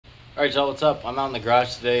Alright y'all, what's up? I'm out in the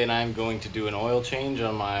garage today and I'm going to do an oil change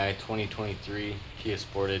on my 2023 Kia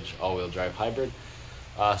Sportage all-wheel drive hybrid.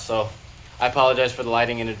 So I apologize for the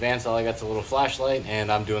lighting in advance. All I got's a little flashlight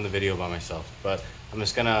and I'm doing the video by myself. But I'm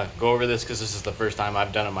just gonna go over this because this is the first time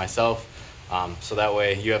I've done it myself. So that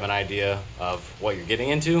way you have an idea of what you're getting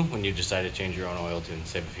into when you decide to change your own oil tune and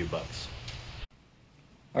save a few bucks.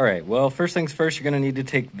 Alright, well, first things first, you're gonna need to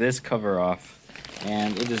take this cover off.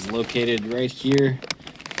 And it is located right here,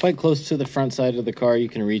 quite close to the front side of the car. You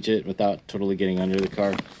can reach it without totally getting under the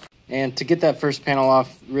car. And to get that first panel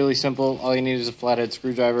off, really simple. All you need is a flathead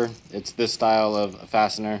screwdriver. It's this style of a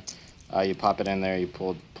fastener. You pop it in there, you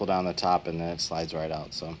pull down the top, and then it slides right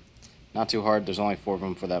out. So not too hard. There's only 4 of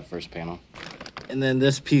them for that first panel. And then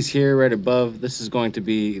this piece here right above, this is going to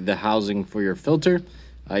be the housing for your filter.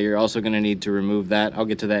 You're also going to need to remove that. I'll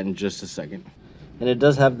get to that in just a second. And it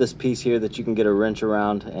does have this piece here that you can get a wrench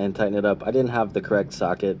around and tighten it up. I didn't have the correct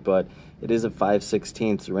socket, but it is a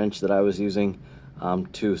 5/16 wrench that I was using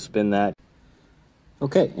to spin that.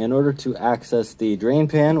 Okay, in order to access the drain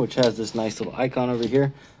pan, which has this nice little icon over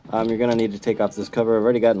here, you're gonna need to take off this cover. I've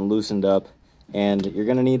already gotten loosened up, and you're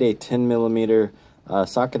gonna need a 10mm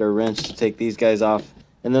socket or wrench to take these guys off.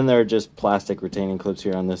 And then there are just plastic retaining clips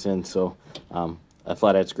here on this end, so a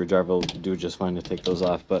flathead screwdriver will do just fine to take those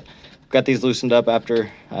off. But got these loosened up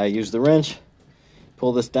after I used the wrench.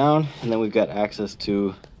 Pull this down, and then we've got access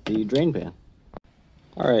to the drain pan.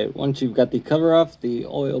 All right, once you've got the cover off, the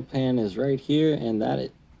oil pan is right here, and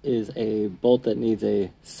that is a bolt that needs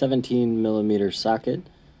a 17mm socket.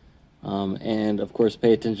 And of course,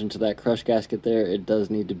 pay attention to that crush gasket there. It does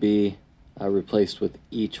need to be replaced with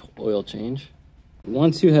each oil change.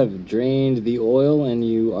 Once you have drained the oil and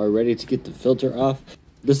you are ready to get the filter off,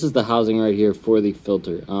 this is the housing right here for the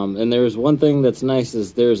filter. And there's one thing that's nice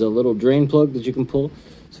is there's a little drain plug that you can pull.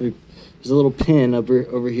 So there's a little pin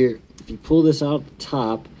over here. If you pull this out the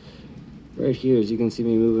top, right here, as you can see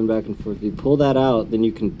me moving back and forth, if you pull that out, then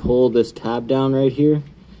you can pull this tab down right here.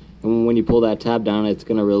 And when you pull that tab down, it's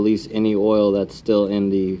gonna release any oil that's still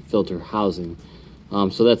in the filter housing.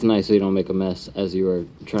 So that's nice so you don't make a mess as you are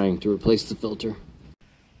trying to replace the filter.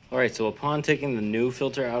 Alright, so upon taking the new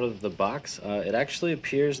filter out of the box, it actually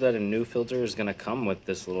appears that a new filter is going to come with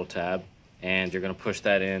this little tab, and you're going to push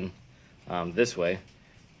that in this way,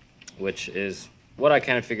 which is what I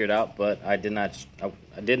kind of figured out, but I did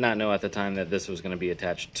not know at the time that this was going to be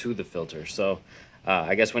attached to the filter. So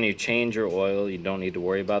I guess when you change your oil, you don't need to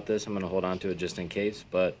worry about this. I'm going to hold on to it just in case,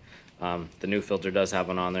 but the new filter does have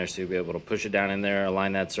one on there, so you'll be able to push it down in there,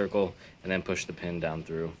 align that circle, and then push the pin down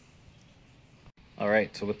through.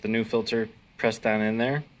 Alright, so with the new filter pressed down in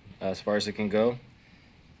there, as far as it can go,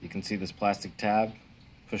 you can see this plastic tab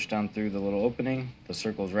push down through the little opening. The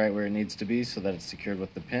circle is right where it needs to be so that it's secured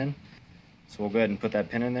with the pin. So we'll go ahead and put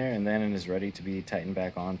that pin in there, and then it is ready to be tightened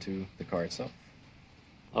back onto the car itself.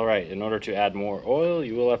 Alright, in order to add more oil,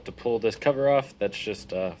 you will have to pull this cover off. That's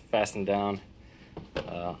just fastened down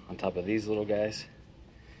on top of these little guys.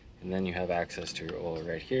 And then you have access to your oil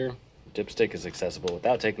right here. Dipstick is accessible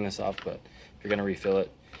without taking this off, but if you're going to refill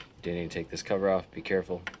it, you do need to take this cover off. Be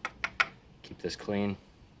careful. Keep this clean.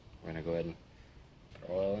 We're going to go ahead and put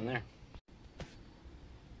our oil in there.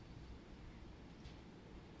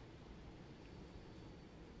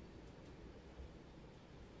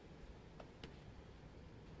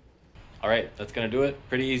 Alright, that's going to do it.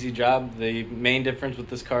 Pretty easy job. The main difference with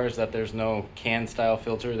this car is that there's no can style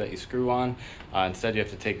filter that you screw on. Instead, you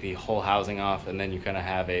have to take the whole housing off, and then you kind of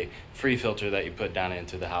have a free filter that you put down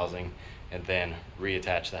into the housing and then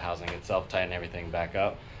reattach the housing itself, tighten everything back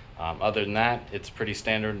up. Other than that, it's pretty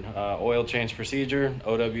standard oil change procedure,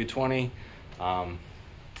 OW20.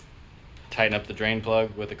 Tighten up the drain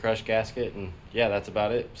plug with the crush gasket, and yeah, that's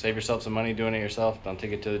about it. Save yourself some money doing it yourself. Don't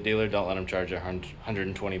take it to the dealer. Don't let them charge you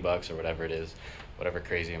 120 bucks or whatever it is, whatever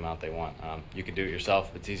crazy amount they want. You can do it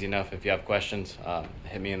yourself. It's easy enough. If you have questions,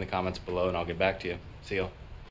 hit me in the comments below and I'll get back to you. See you.